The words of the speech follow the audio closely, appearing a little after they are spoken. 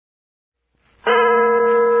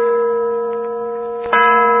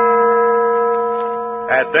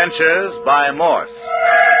Adventures by Morse.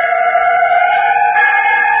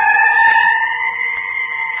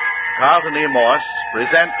 Carlton E. Morse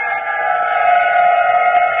presents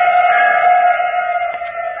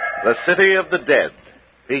The City of the Dead,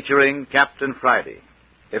 featuring Captain Friday.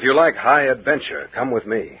 If you like high adventure, come with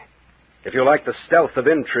me. If you like the stealth of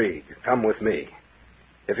intrigue, come with me.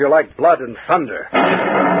 If you like blood and thunder,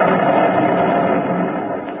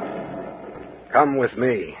 come with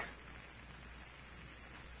me.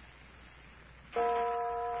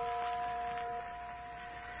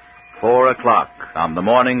 "4:00 on the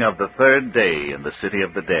morning of the third day in the City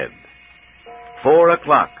of the Dead.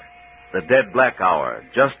 4:00, the dead black hour,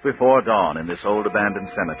 just before dawn in this old abandoned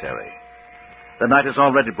cemetery. The night has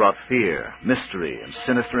already brought fear, mystery, and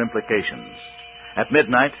sinister implications. At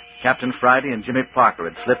midnight, Captain Friday and Jimmy Parker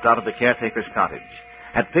had slipped out of the caretaker's cottage,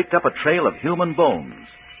 had picked up a trail of human bones,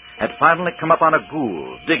 had finally come upon a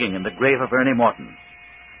ghoul digging in the grave of Ernie Morton.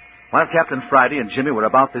 While Captain Friday and Jimmy were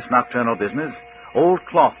about this nocturnal business, old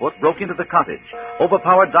Clawfoot broke into the cottage,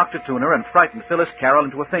 overpowered Dr. Tuner, and frightened Phyllis Carroll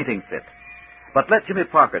into a fainting fit. But let Jimmy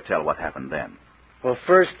Parker tell what happened then. Well,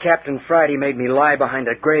 first, Captain Friday made me lie behind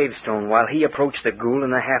a gravestone while he approached the ghoul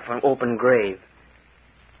in the half-open grave.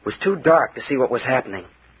 It was too dark to see what was happening.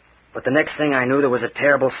 But the next thing I knew, there was a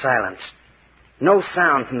terrible silence. No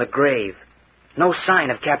sound from the grave. No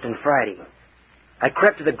sign of Captain Friday. I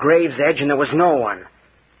crept to the grave's edge, and there was no one.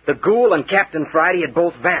 The ghoul and Captain Friday had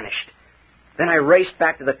both vanished. Then I raced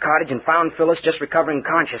back to the cottage and found Phyllis just recovering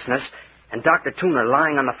consciousness and Dr. Tuner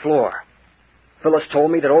lying on the floor. Phyllis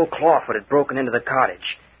told me that old Clawfoot had broken into the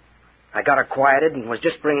cottage. I got her quieted and was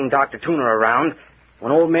just bringing Dr. Tuner around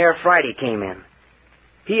when old Mayor Friday came in.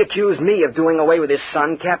 He accused me of doing away with his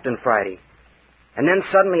son, Captain Friday. And then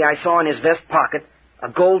suddenly I saw in his vest pocket a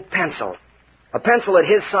gold pencil. A pencil that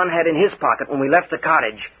his son had in his pocket when we left the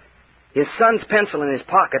cottage. His son's pencil in his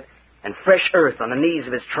pocket and fresh earth on the knees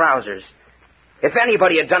of his trousers. If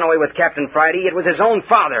anybody had done away with Captain Friday, it was his own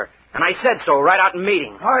father. And I said so right out in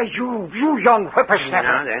meeting. Why, you young whippersnapper.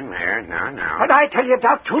 Now then, Mayor, now. But I tell you,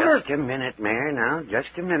 Doc Tuner... Just a minute, Mayor, now.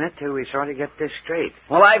 Just a minute till we sort of get this straight.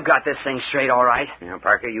 Well, I've got this thing straight, all right. Now,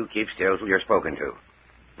 Parker, you keep still till you're spoken to.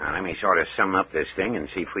 Now, let me sort of sum up this thing and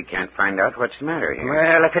see if we can't find out what's the matter here.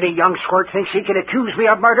 Well, if any young squirt thinks he can accuse me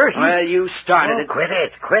of murder, he... Well, you started it.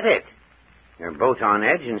 Quit it. You're both on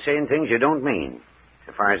edge and saying things you don't mean.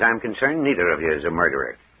 As far as I'm concerned, neither of you is a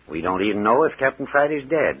murderer. We don't even know if Captain Friday's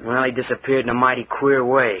dead. Well, he disappeared in a mighty queer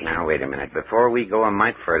way. Now, wait a minute. Before we go a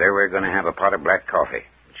mite further, we're going to have a pot of black coffee.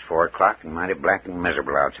 It's 4:00 and mighty black and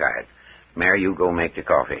miserable outside. Mary, you go make the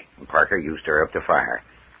coffee. And Parker, you stir up the fire.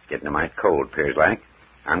 It's getting a mite cold, 'pears like.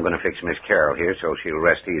 I'm going to fix Miss Carroll here so she'll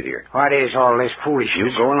rest easier. What is all this foolishness?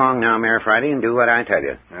 You go along now, Mayor Friday, and do what I tell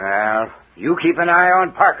you. Well, you keep an eye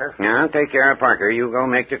on Parker. Now, take care of Parker. You go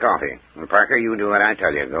make the coffee. And Parker, you do what I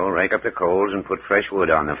tell you. Go rake up the coals and put fresh wood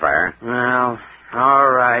on the fire. Well, all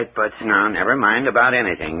right, but... No, never mind about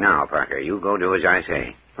anything now, Parker. You go do as I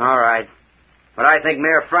say. All right. But I think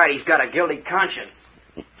Mayor Friday's got a guilty conscience.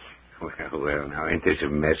 Well, now, ain't this a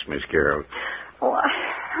mess, Miss Carroll? Oh,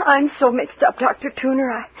 I'm so mixed up, Dr. Tuner.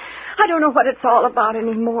 I don't know what it's all about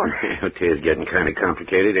anymore. It is getting kind of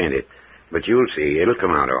complicated, ain't it? But you'll see. It'll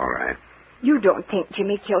come out all right. You don't think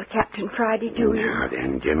Jimmy killed Captain Friday, do you? Now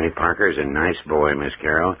then, Jimmy Parker's a nice boy, Miss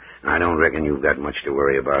Carroll. I don't reckon you've got much to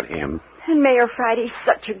worry about him. And Mayor Friday's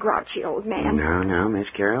such a grouchy old man. Now, Miss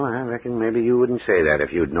Carroll, I reckon maybe you wouldn't say that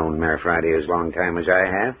if you'd known Mayor Friday as long time as I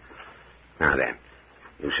have. Now then,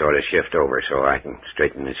 you sort of shift over so I can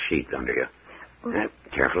straighten this sheet under you.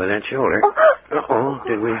 Careful of that shoulder. Uh-oh,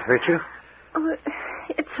 did we hurt you? Oh,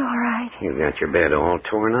 it's all right. You've got your bed all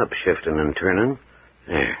torn up, shifting and turning.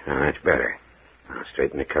 There, now that's better. I'll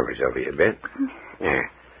straighten the covers over you a bit. There.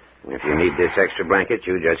 And if you need this extra blanket,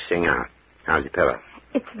 you just sing out. How's the pillow?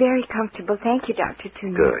 It's very comfortable. Thank you, Dr.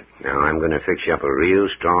 Tuner. Good. Now I'm going to fix you up a real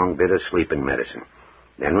strong bit of sleeping medicine.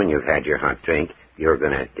 Then when you've had your hot drink, you're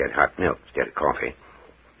going to get hot milk instead of coffee.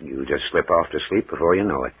 You just slip off to sleep before you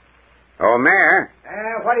know it. Oh, Mayor.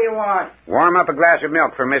 What do you want? Warm up a glass of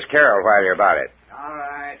milk for Miss Carroll while you're about it. All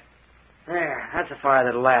right. There, that's a fire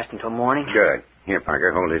that'll last until morning. Good. Here,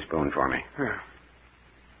 Parker, hold this spoon for me.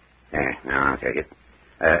 There, now I'll take it.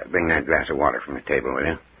 Bring that glass of water from the table, will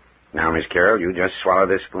you? Now, Miss Carroll, you just swallow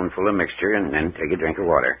this spoonful of mixture and then take a drink of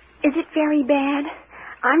water. Is it very bad?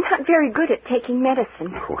 I'm not very good at taking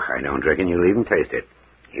medicine. Oh, I don't reckon you'll even taste it.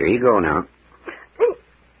 Here you go now.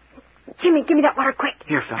 Jimmy, give me that water quick.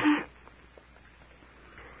 Here, Phil.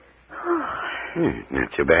 Not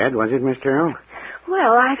so bad, was it, Miss Carroll?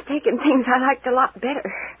 Well, I've taken things I liked a lot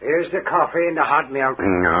better. Here's the coffee and the hot milk.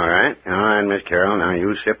 All right, Miss Carroll. Now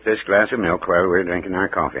you sip this glass of milk while we're drinking our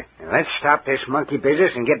coffee. Now, let's stop this monkey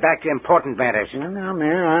business and get back to important matters. Now,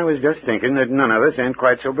 Mayor, I was just thinking that none of us ain't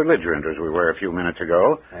quite so belligerent as we were a few minutes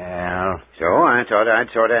ago. Well, So I thought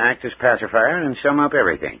I'd sort of act as pacifier and sum up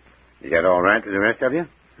everything. Is that all right with the rest of you?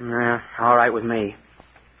 Yeah, all right with me.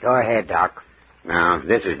 go ahead, Doc. Now,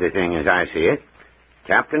 this is the thing as I see it.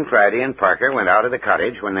 Captain Friday and Parker went out of the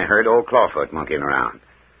cottage when they heard old Clawfoot monkeying around.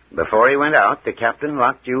 Before he went out, the captain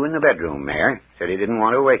locked you in the bedroom, Mayor. Said he didn't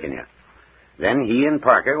want to awaken you. Then he and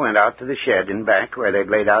Parker went out to the shed in back where they'd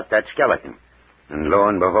laid out that skeleton. And lo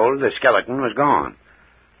and behold, the skeleton was gone.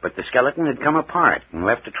 But the skeleton had come apart and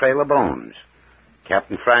left a trail of bones.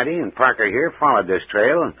 Captain Friday and Parker here followed this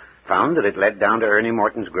trail and found that it led down to Ernie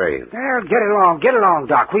Morton's grave. Well, get along,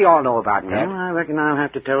 Doc. We all know about that. Well, I reckon I'll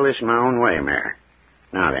have to tell this my own way, Mayor.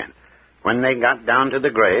 Now then, when they got down to the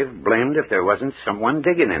grave, blamed if there wasn't someone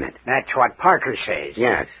digging in it. That's what Parker says.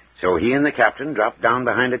 Yes. So he and the captain dropped down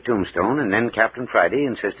behind a tombstone, and then Captain Friday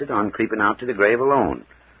insisted on creeping out to the grave alone.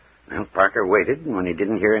 Well, Parker waited, and when he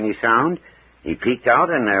didn't hear any sound, he peeked out,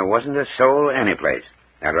 and there wasn't a soul anyplace.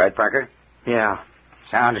 That right, Parker? Yeah.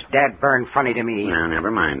 Sounds dad-burned funny to me. Now,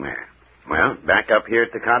 never mind, Mayor. Well, back up here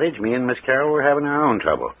at the cottage, me and Miss Carroll were having our own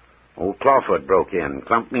trouble. Old Clawfoot broke in,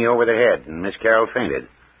 clumped me over the head, and Miss Carroll fainted.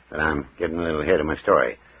 But I'm getting a little ahead of my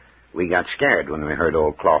story. We got scared when we heard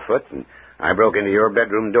old Clawfoot, and I broke into your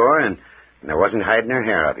bedroom door, and there wasn't hiding her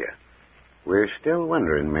hair of you. We're still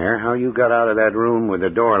wondering, Mayor, how you got out of that room with the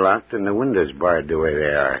door locked and the windows barred the way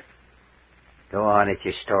they are. Go on with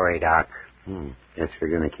your story, Doc. Guess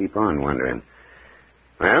we're going to keep on wondering.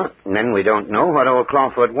 Well, and then we don't know what old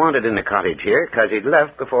Clawfoot wanted in the cottage here, 'cause he'd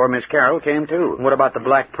left before Miss Carroll came to. What about the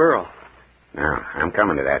Black Pearl? Now, I'm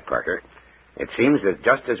coming to that, Parker. It seems that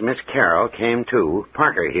just as Miss Carroll came to,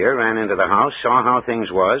 Parker here ran into the house, saw how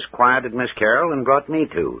things was, quieted Miss Carroll, and brought me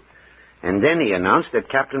to. And then he announced that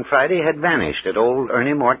Captain Friday had vanished at old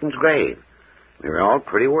Ernie Morton's grave. We were all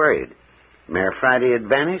pretty worried. Mayor Friday had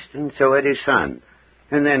vanished, and so had his son.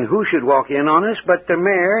 And then who should walk in on us but the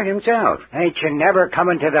mayor himself? Ain't you never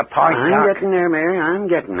coming to the point, I'm Doc? getting there, Mayor. I'm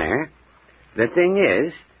getting there. The thing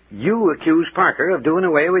is, you accused Parker of doing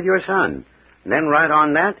away with your son. Then right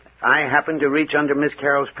on that, I happened to reach under Miss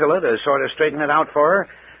Carroll's pillow to sort of straighten it out for her,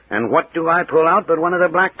 and what do I pull out but one of the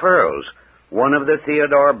black pearls? One of the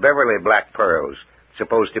Theodore Beverly black pearls,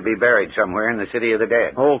 supposed to be buried somewhere in the city of the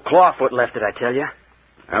dead. Old Clawfoot left it, I tell you.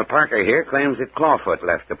 Well, Parker here claims that Clawfoot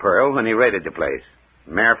left the pearl when he raided the place.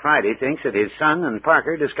 Mayor Friday thinks that his son and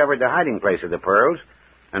Parker discovered the hiding place of the pearls,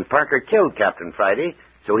 and Parker killed Captain Friday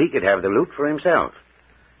so he could have the loot for himself.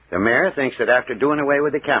 The mayor thinks that after doing away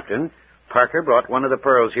with the captain, Parker brought one of the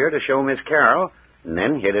pearls here to show Miss Carroll, and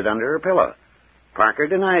then hid it under her pillow. Parker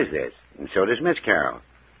denies this, and so does Miss Carroll.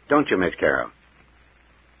 Don't you, Miss Carroll?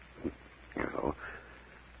 Oh,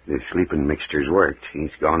 the sleeping mixture's worked.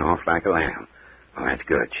 She's gone off like a lamb. Oh, that's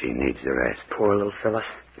good. She needs the rest. Poor little Phyllis.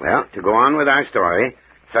 Well, to go on with our story,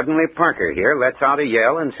 suddenly Parker here lets out a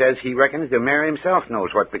yell and says he reckons the mayor himself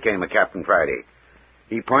knows what became of Captain Friday.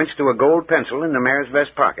 He points to a gold pencil in the mayor's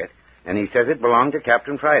vest pocket, and he says it belonged to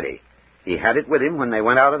Captain Friday. He had it with him when they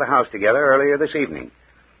went out of the house together earlier this evening.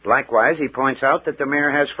 Likewise, he points out that the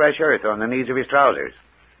mayor has fresh earth on the knees of his trousers.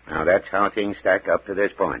 Now, that's how things stack up to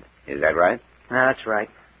this point. Is that right? That's right.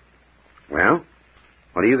 Well,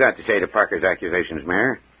 what do you got to say to Parker's accusations,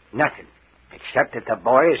 Mayor? Nothing. Except that the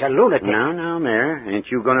boy is a lunatic. Now, Mayor, ain't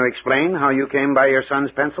you going to explain how you came by your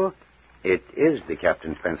son's pencil? It is the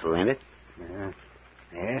captain's pencil, ain't it?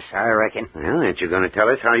 Yes, I reckon. Well, ain't you going to tell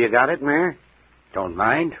us how you got it, Mayor? Don't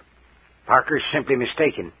mind. Parker's simply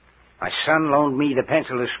mistaken. My son loaned me the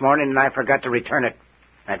pencil this morning, and I forgot to return it.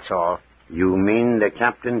 That's all. You mean the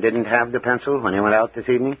captain didn't have the pencil when he went out this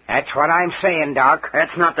evening? That's what I'm saying, Doc.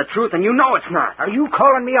 That's not the truth, and you know it's not. Are you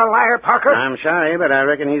calling me a liar, Parker? I'm sorry, but I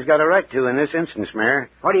reckon he's got a right to in this instance, Mayor.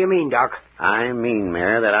 What do you mean, Doc? I mean,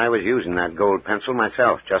 Mayor, that I was using that gold pencil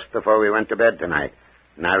myself just before we went to bed tonight.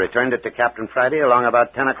 And I returned it to Captain Friday along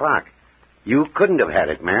about 10 o'clock. You couldn't have had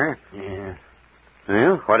it, Mayor. Yeah.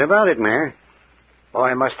 Well, what about it, Mayor?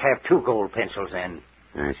 Boy must have two gold pencils, then.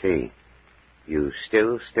 I see. You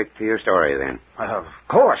still stick to your story, then? Of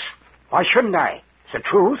course. Why shouldn't I? It's the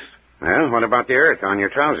truth. Well, what about the earth on your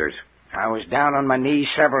trousers? I was down on my knees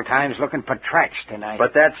several times looking for tracks tonight.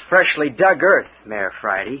 But that's freshly dug earth, Mayor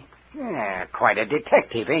Friday. Yeah, quite a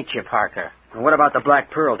detective, ain't you, Parker? And what about the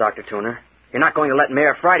Black Pearl, Dr. Tuner? You're not going to let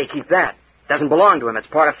Mayor Friday keep that. Doesn't belong to him. It's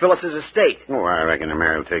part of Phyllis's estate. Oh, I reckon the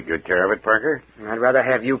mare will take good care of it, Parker. I'd rather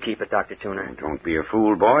have you keep it, Dr. Tuner. Don't be a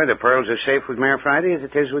fool, boy. The pearls are safe with Mare Friday as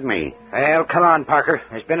it is with me. Well, come on, Parker.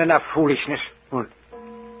 There's been enough foolishness. What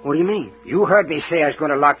do you mean? You heard me say I was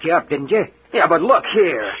going to lock you up, didn't you? Yeah, but look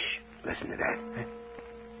here. Shh. Listen to that.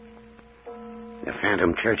 The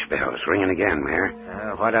phantom church bell's ringing again, Mare.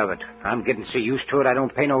 What of it? I'm getting so used to it, I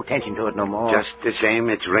don't pay no attention to it no more. Just the same,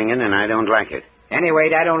 it's ringing, and I don't like it. Anyway,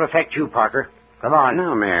 that don't affect you, Parker. Come on.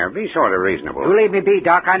 Now, Mare, be sort of reasonable. You leave me be,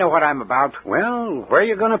 Doc. I know what I'm about. Well, where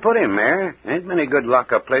you going to put him, Mare? Ain't many good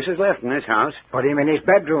lock-up places left in this house. Put him in his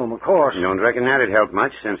bedroom, of course. You don't reckon that'd help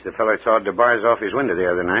much, since the feller sawed the bars off his window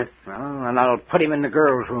the other night. Well, and I'll put him in the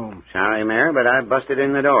girls' room. Sorry, Mare, but I busted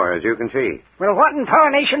in the door, as you can see. Well, what in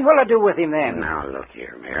tarnation will I do with him, then? Now, look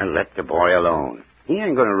here, Mare. Let the boy alone. He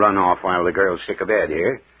ain't going to run off while the girl's sick of bed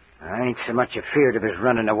here. I ain't so much afeard of his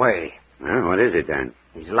running away. Well, what is it, then?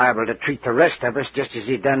 He's liable to treat the rest of us just as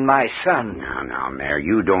he done my son. Now, Mare,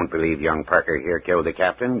 you don't believe young Parker here killed the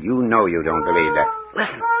captain. You know you don't believe that.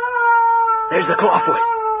 Listen. There's the clawfoot.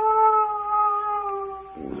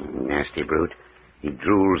 Nasty brute. He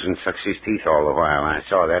drools and sucks his teeth all the while. I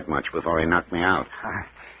saw that much before he knocked me out.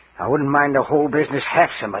 I wouldn't mind the whole business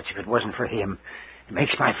half so much if it wasn't for him. It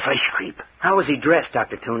makes my flesh creep. How was he dressed,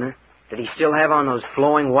 Dr. Tuner? Did he still have on those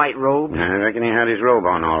flowing white robes? I reckon he had his robe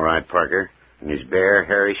on all right, Parker. And his bare,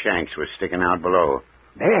 hairy shanks were sticking out below.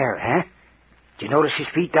 There, huh? Did you notice his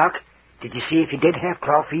feet, Doc? Did you see if he did have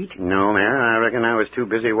claw feet? No, Mare. I reckon I was too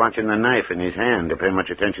busy watching the knife in his hand to pay much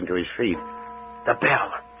attention to his feet. The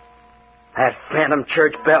bell. That phantom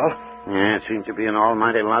church bell. Yeah, it seems to be an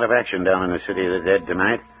almighty lot of action down in the city of the dead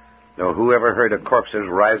tonight. Though who ever heard of corpses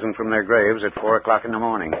rising from their graves at 4 o'clock in the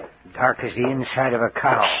morning? Dark as the inside of a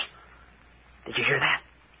cow. Did you hear that?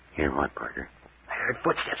 Hear what, Parker? I heard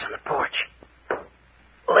footsteps on the porch.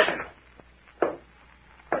 Listen.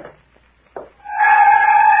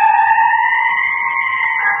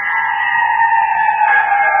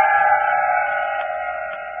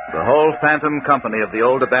 The whole phantom company of the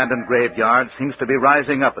old abandoned graveyard seems to be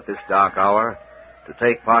rising up at this dark hour to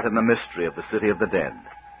take part in the mystery of the city of the dead.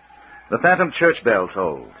 The phantom church bell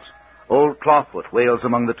tolls. Old Clawfoot wails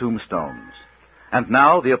among the tombstones. And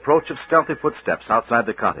now the approach of stealthy footsteps outside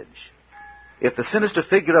the cottage. If the sinister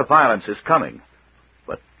figure of violence is coming...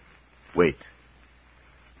 But wait.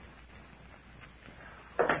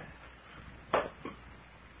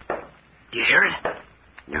 Do you hear it?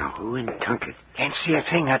 Now, who in Tunket? Can't see a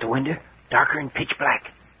thing out the window. Darker and pitch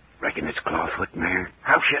black. Reckon it's Clawfoot, Mare.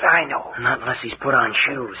 How should I know? Not unless he's put on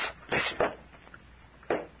shoes. Listen.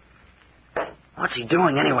 What's he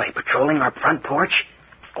doing anyway? Patrolling our front porch?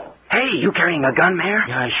 Hey, you carrying a gun, Mare?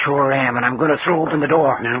 I sure am, and I'm going to throw open the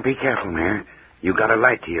door. Now, be careful, Mare. You got a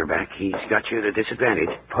light to your back. He's got you at a disadvantage.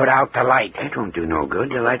 Put out the light. That won't do no good.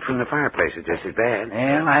 The light from the fireplace is just as bad.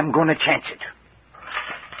 Well, I'm going to chance it.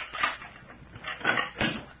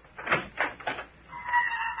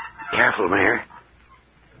 Careful, Mare.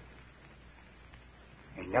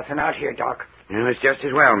 Ain't nothing out here, Doc. No, it's just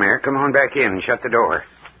as well, Mare. Come on back in and shut the door.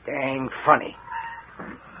 Dang funny.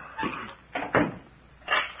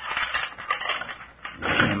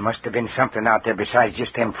 There must have been something out there besides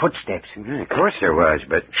just them footsteps. Yeah, of course there was,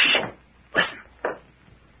 but... Shh. Listen.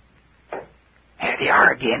 There they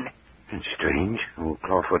are again. It's strange. Old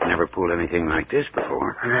Clawfoot never pulled anything like this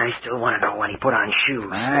before. I still want to know when he put on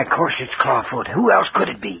shoes. Of course it's Clawfoot. Who else could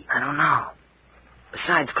it be? I don't know.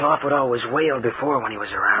 Besides, Clawfoot always wailed before when he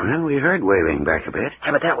was around. Well, we heard wailing back a bit.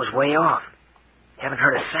 Yeah, but that was way off. Haven't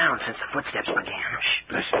heard a sound since the footsteps began.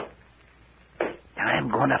 Shh, listen.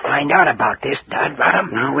 I'm going to find out about this, Dad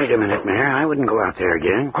Bottom. Now, wait a minute, Mare. I wouldn't go out there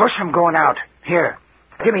again. Of course I'm going out. Here,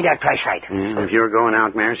 give me that flashlight. If you're going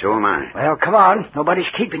out, Mare, so am I. Well, come on. Nobody's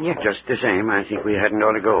keeping you. Just the same, I think we hadn't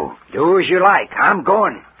ought to go. Do as you like. I'm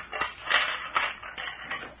going.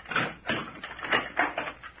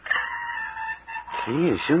 See,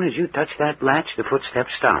 as soon as you touch that latch, the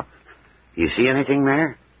footsteps stop. You see anything,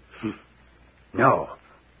 Mare? No.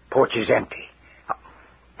 Porch is empty.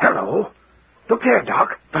 Hello. Look there,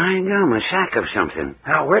 Doc. By gum, a sack of something.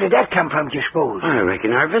 Now, where did that come from, do you suppose? I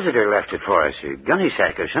reckon our visitor left it for us. A gunny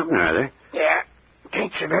sack or something or other. Yeah. It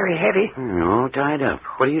ain't so very heavy. No, tied up.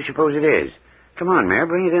 What do you suppose it is? Come on, Mare,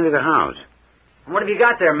 bring it into the house. What have you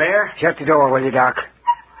got there, Mare? Shut the door, will you, Doc?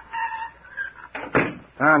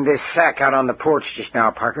 Found this sack out on the porch just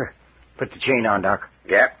now, Parker. Put the chain on, Doc.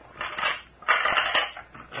 Yep.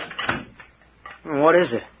 What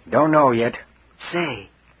is it? Don't know yet. Say,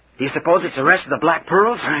 do you suppose it's the rest of the black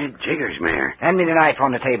pearls? By jiggers, Mare. Hand me the knife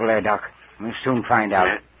on the table there, Doc. We'll soon find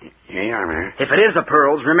out. Here you are, Mayor. If it is the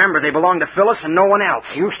pearls, remember they belong to Phyllis and no one else.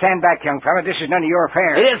 You stand back, young fella. This is none of your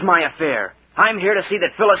affair. It is my affair. I'm here to see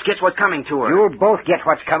that Phyllis gets what's coming to her. You'll both get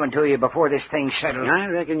what's coming to you before this thing's settled. I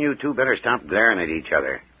reckon you two better stop glaring at each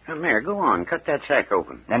other. Now, Mayor, go on. Cut that sack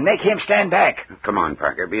open. And make him stand back. Come on,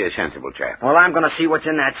 Parker. Be a sensible chap. Well, I'm going to see what's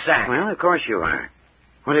in that sack. Well, of course you are.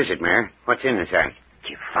 What is it, Mayor? What's in the sack?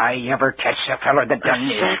 If I ever catch the fella that done A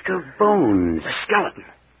this. sack of bones. The skeleton.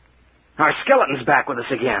 Our skeleton's back with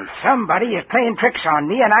us again. Somebody is playing tricks on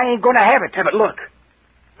me, and I ain't going to have it. Hey, but look.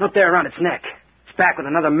 Look there around its neck. It's back with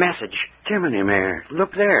another message. Jiminy, Mayor.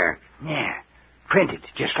 Look there. Yeah. Printed,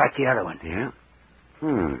 just like the other one. Yeah?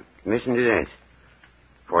 Listen to this.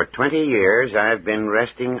 For 20 years, I've been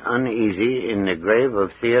resting uneasy in the grave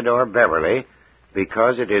of Theodore Beverly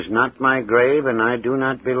because it is not my grave and I do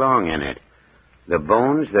not belong in it. The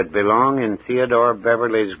bones that belong in Theodore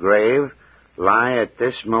Beverly's grave lie at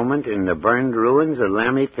this moment in the burned ruins of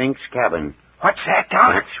Lammy Fink's cabin. What's that,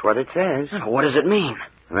 Doc? That's what it says. What does it mean?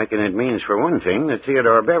 I reckon it means, for one thing, that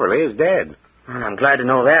Theodore Beverly is dead. Well, I'm glad to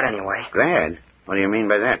know that anyway. Glad? What do you mean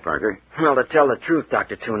by that, Parker? Well, to tell the truth,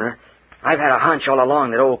 Dr. Tuner, I've had a hunch all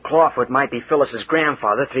along that old Clawfoot might be Phyllis's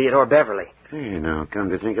grandfather, Theodore Beverly. Hey, now, come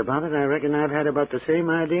to think about it, I reckon I've had about the same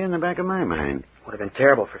idea in the back of my mind. Would have been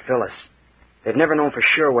terrible for Phyllis. They've never known for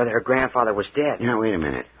sure whether her grandfather was dead. Now, wait a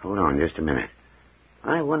minute. Hold on just a minute.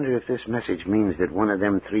 I wonder if this message means that one of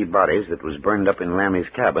them 3 bodies that was burned up in Lammy's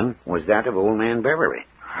cabin was that of old man Beverly.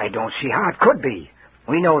 I don't see how it could be.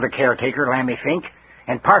 We know the caretaker, Lammy Fink,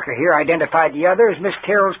 and Parker here identified the other as Miss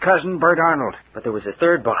Carroll's cousin, Bert Arnold. But there was a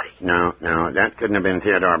 3rd body. No, that couldn't have been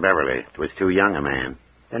Theodore Beverly. It was too young a man.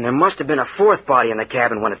 Then there must have been a 4th body in the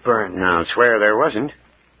cabin when it burned. Now, I'll swear there wasn't.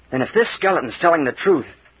 And if this skeleton's telling the truth,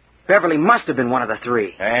 Beverly must have been one of the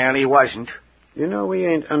 3. Well, he wasn't. You know, we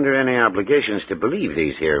ain't under any obligations to believe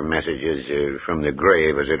these here messages from the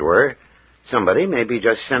grave, as it were. Somebody may be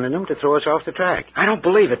just sending them to throw us off the track. I don't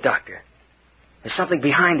believe it, Doctor. There's something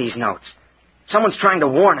behind these notes. Someone's trying to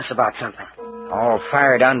warn us about something. All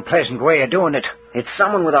fired unpleasant way of doing it. It's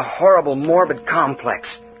someone with a horrible, morbid complex.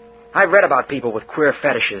 I've read about people with queer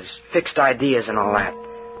fetishes, fixed ideas, and all that.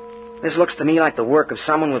 This looks to me like the work of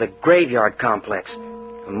someone with a graveyard complex.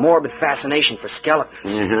 A morbid fascination for skeletons.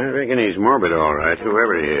 Yeah, I reckon he's morbid, all right,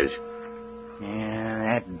 whoever he is.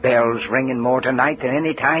 Yeah, that bell's ringing more tonight than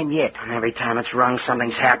any time yet. And every time it's rung,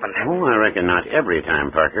 something's happened. Oh, I reckon not every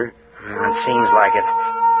time, Parker. Well, it seems like it.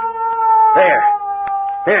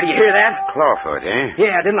 There, do you hear that? Clawfoot, eh?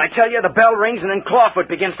 Yeah, didn't I tell you? The bell rings and then Clawfoot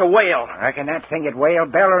begins to wail. I reckon that thing would wail,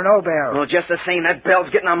 bell or no bell. Well, just the same, that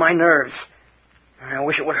bell's getting on my nerves. I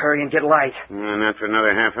wish it would hurry and get light. Not for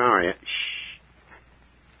another half hour yet. Shh.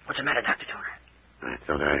 What's the matter, Dr. Turner? I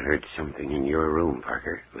thought I heard something in your room,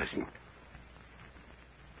 Parker. Listen.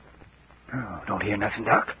 Oh, don't hear nothing,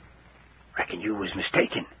 Doc. Reckon you was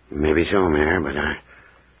mistaken. Maybe so, Mayor, but I'm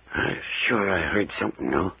sure I heard something,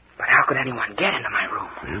 though. But how could anyone get into my room?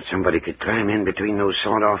 Well, somebody could climb in between those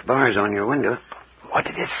sawed-off bars on your window. What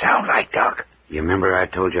did it sound like, Doc? You remember I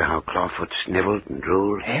told you how Clawfoot sniveled and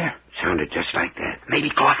drooled? Yeah. Sounded just like that. Maybe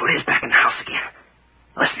Clawfoot is back in the house again.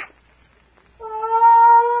 Listen.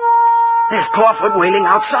 There's Clawfoot wailing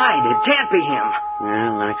outside. It can't be him.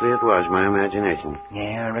 Yeah, likely it was my imagination.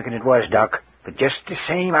 Yeah, I reckon it was, Doc. But just the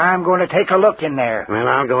same, I'm going to take a look in there. Well,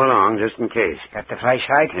 I'll go along, just in case. Got the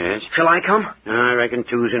flashlight? Yes. Shall I come? I reckon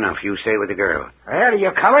two's enough. You stay with the girl. Well, are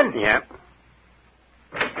you coming? Yep.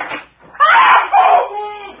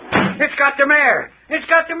 It's got the mare. It's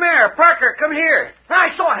got the mare. Parker, come here.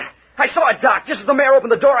 I saw it. I saw it, Doc. Just as the mare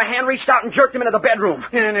opened the door, a hand reached out and jerked him into the bedroom.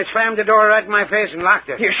 And it slammed the door right in my face and locked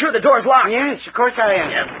it. You're sure the door's locked? Yes, of course I am.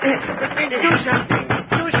 Do something.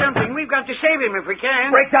 Do something. We've got to save him if we can.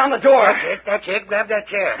 Break down the door. That's it. Grab that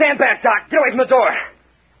chair. Stand back, Doc. Get away from the door.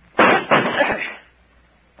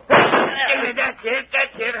 That's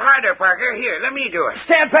it. Harder, Parker. Here, let me do it.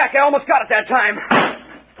 Stand back. I almost got it that time.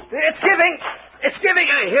 It's giving. It's giving.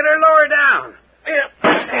 Hit her lower down.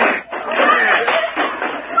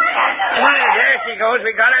 There she goes.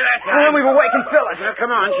 We got her that time. Well, we've awakened Phyllis. Now,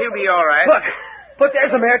 come on. She'll be all right. Look,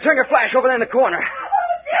 there's the mare. Turn your flash over there in the corner.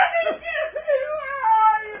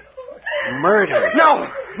 Murder. No,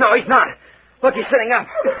 he's not. Look, he's sitting up.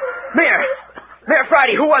 Mayor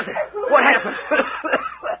Friday, who was it? What happened?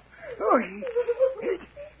 Oh,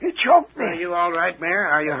 he choked me. Are you all right, Mayor?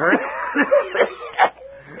 Are you hurt?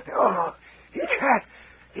 Oh, he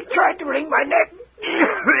tried to wring my neck.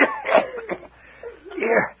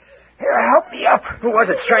 Here, help me up. Who was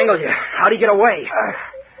it strangled you? How'd he get away?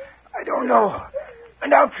 I don't know.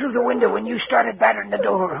 Went out through the window when you started battering the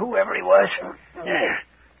door, whoever he was. Yeah.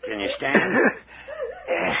 Can you stand?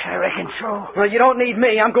 Yes, I reckon so. Well, you don't need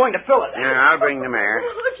me. I'm going to Phyllis. Yeah, I'll bring the mare.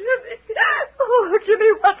 Oh, Jimmy. Oh, Jimmy,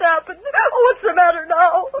 what's happened? Oh, what's the matter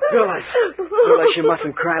now? Phyllis. Phyllis, you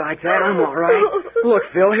mustn't cry like that. I'm all right. Look,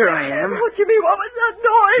 Phil, here I am. Oh, Jimmy, what was that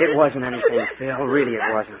noise? It wasn't anything, Phil. Really,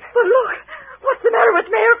 it wasn't. But look, what's the matter with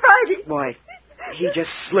Mayor Friday? Why, he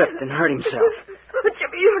just slipped and hurt himself. But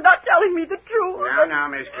Jimmy, you're not telling me the truth. Now,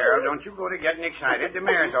 Miss Carroll, don't you go to getting excited. The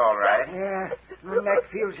mare's all right. Yeah, my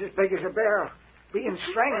neck feels as big as a barrel. Being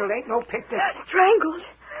strangled ain't no picnic. Strangled?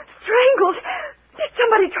 Strangled? Did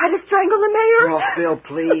somebody try to strangle the mayor? Oh, Phil,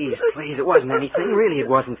 please, please. It wasn't anything. Really, it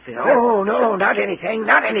wasn't, Phil. No, not anything,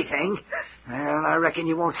 not anything. Well, I reckon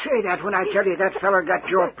you won't say that when I tell you that feller got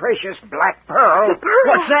your precious black pearl. The pearl?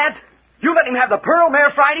 What's that? You let him have the pearl,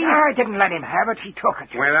 Mayor Friday? I didn't let him have it. He took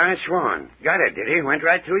it. Well, I swan. Got it, did he? Went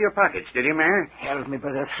right through your pockets, did he, Mare? Held me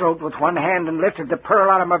by the throat with one hand and lifted the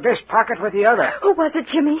pearl out of my vest pocket with the other. Who was it,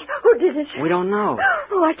 Jimmy? Who did it? We don't know.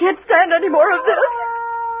 Oh, I can't stand any more of this.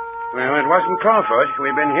 Well, it wasn't Clawfoot.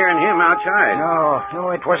 We've been hearing him outside.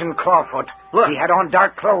 No, it wasn't Clawfoot. Look. He had on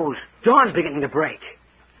dark clothes. Dawn's beginning to break.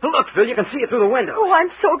 Look, Phil, you can see it through the window. Oh, I'm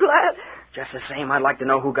so glad. Just the same, I'd like to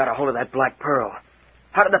know who got a hold of that black pearl.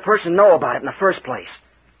 How did the person know about it in the first place?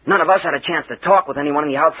 None of us had a chance to talk with anyone on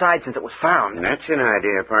the outside since it was found. That's an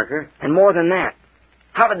idea, Parker. And more than that,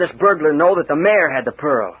 how did this burglar know that the mayor had the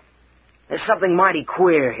pearl? There's something mighty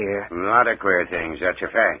queer here. A lot of queer things, that's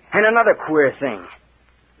a fact. And another queer thing.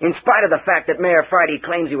 In spite of the fact that Mayor Friday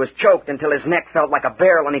claims he was choked until his neck felt like a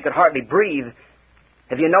barrel and he could hardly breathe,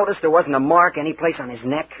 have you noticed there wasn't a mark anyplace on his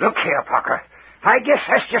neck? Look here, Parker. I guess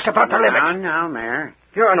that's just about the limit. Now, Mare.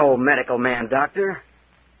 You're an old medical man, Doctor.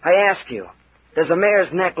 I ask you, does the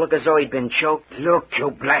mayor's neck look as though he'd been choked? Look, you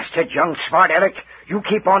blasted young smart aleck. You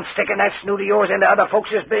keep on sticking that snoot of yours into other folks'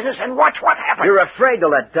 business and watch what happens. You're afraid to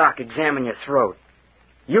let Doc examine your throat.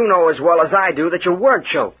 You know as well as I do that you weren't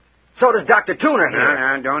choked. So does Dr. Tuner here.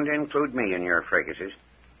 Now, don't include me in your fracases.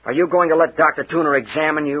 Are you going to let Dr. Tuner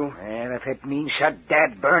examine you? Well, if it means so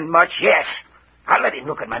dad burn much, yes. I'll let him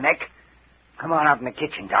look at my neck. Come on out in the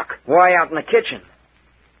kitchen, Doc. Why out in the kitchen?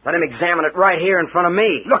 Let him examine it right here in front of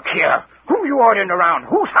me. Look here. Who you ordering around?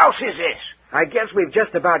 Whose house is this? I guess we've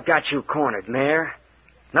just about got you cornered, Mayor.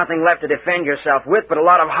 Nothing left to defend yourself with but a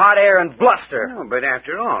lot of hot air and bluster. No, but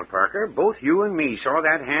after all, Parker, both you and me saw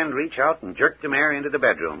that hand reach out and jerk the mare into the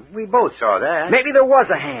bedroom. We both saw that. Maybe there was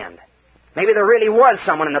a hand. Maybe there really was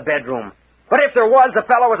someone in the bedroom. But if there was, the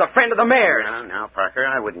fellow was a friend of the mayor's. Now, Parker,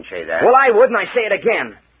 I wouldn't say that. Well, I would, and I say it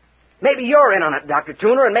again. Maybe you're in on it, Dr.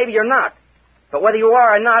 Tuner, and maybe you're not. But whether you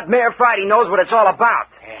are or not, Mayor Friday knows what it's all about.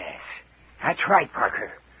 Yes, that's right,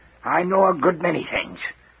 Parker. I know a good many things.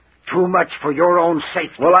 Too much for your own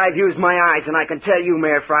safety. Well, I've used my eyes, and I can tell you,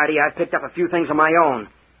 Mayor Friday, I've picked up a few things of my own.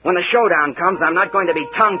 When the showdown comes, I'm not going to be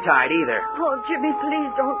tongue-tied either. Oh, Jimmy,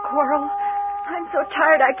 please don't quarrel. I'm so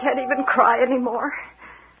tired I can't even cry anymore.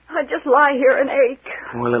 I just lie here and ache.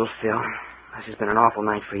 Poor little Phil. This has been an awful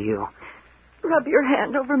night for you. Rub your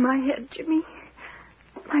hand over my head, Jimmy.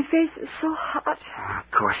 My face is so hot.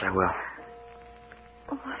 Of course I will.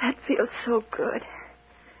 Oh, that feels so good.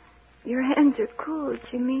 Your hands are cool,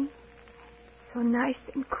 Jimmy. So nice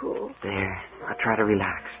and cool. There. I'll try to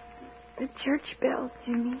relax. The church bell,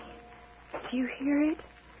 Jimmy. Do you hear it?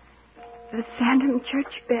 The phantom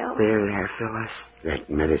church bell. There, Phyllis. That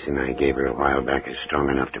medicine I gave her a while back is strong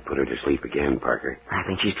enough to put her to sleep again, Parker. I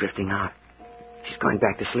think she's drifting out. She's going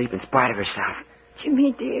back to sleep in spite of herself.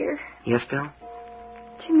 Jimmy, dear. Yes, Phil?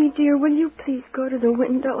 Jimmy, dear, will you please go to the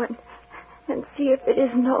window and see if it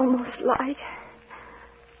isn't almost light?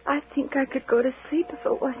 I think I could go to sleep if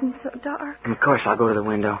it wasn't so dark. Of course I'll go to the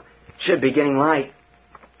window. It should be getting light.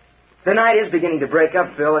 The night is beginning to break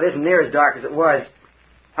up, Phil. It isn't near as dark as it was.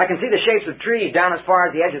 I can see the shapes of trees down as far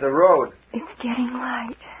as the edge of the road. It's getting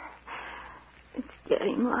light. It's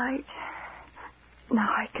getting light. Now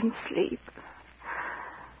I can sleep.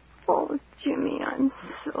 Oh, Jimmy, I'm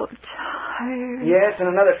so tired. Yes, in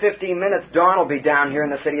another 15 minutes, Dawn will be down here in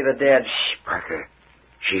the city of the dead. Shh, Parker.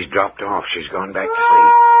 She's dropped off. She's gone back to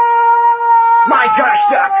sleep. My gosh,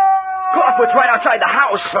 Doc! Clawfoot's right outside the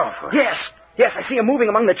house. Clawfoot? Yes, I see him moving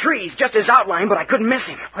among the trees, just his outline, but I couldn't miss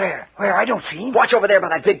him. Where? I don't see him. Watch over there by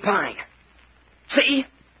that big pine. See?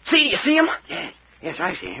 See? You see him? Yes,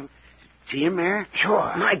 I see him. See him, Mare?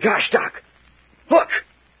 Sure. My gosh, Doc. Look!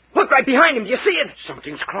 Look right behind him. Do you see it?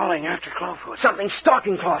 Something's crawling after Clawfoot. Something's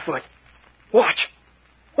stalking Clawfoot. Watch.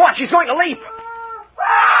 Watch, he's going to leap.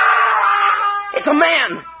 It's a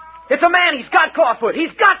man. It's a man. He's got Clawfoot.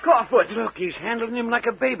 He's got Clawfoot. Look, he's handling him like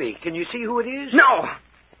a baby. Can you see who it is?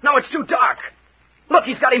 No, it's too dark. Look,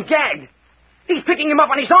 he's got him gagged. He's picking him up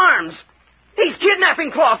on his arms. He's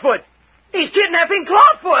kidnapping Clawfoot. He's kidnapping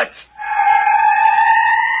Clawfoot!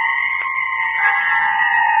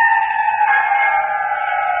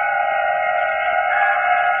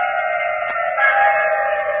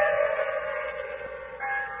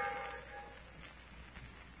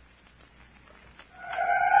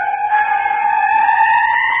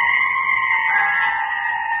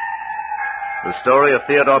 The story of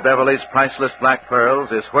Theodore Beverly's priceless black pearls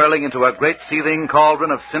is whirling into a great seething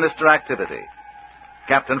cauldron of sinister activity.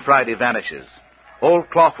 Captain Friday vanishes. Old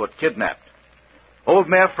Clawfoot kidnapped. Old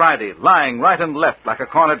Mayor Friday lying right and left like a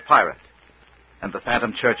cornered pirate. And the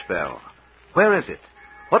phantom church bell. Where is it?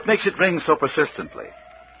 What makes it ring so persistently?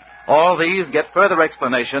 All these get further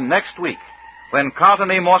explanation next week when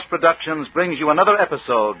Carlton A. Morse Productions brings you another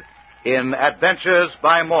episode in Adventures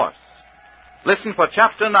by Morse. Listen for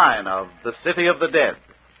Chapter 9 of The City of the Dead,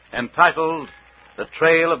 entitled The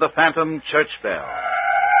Trail of the Phantom Church Bell.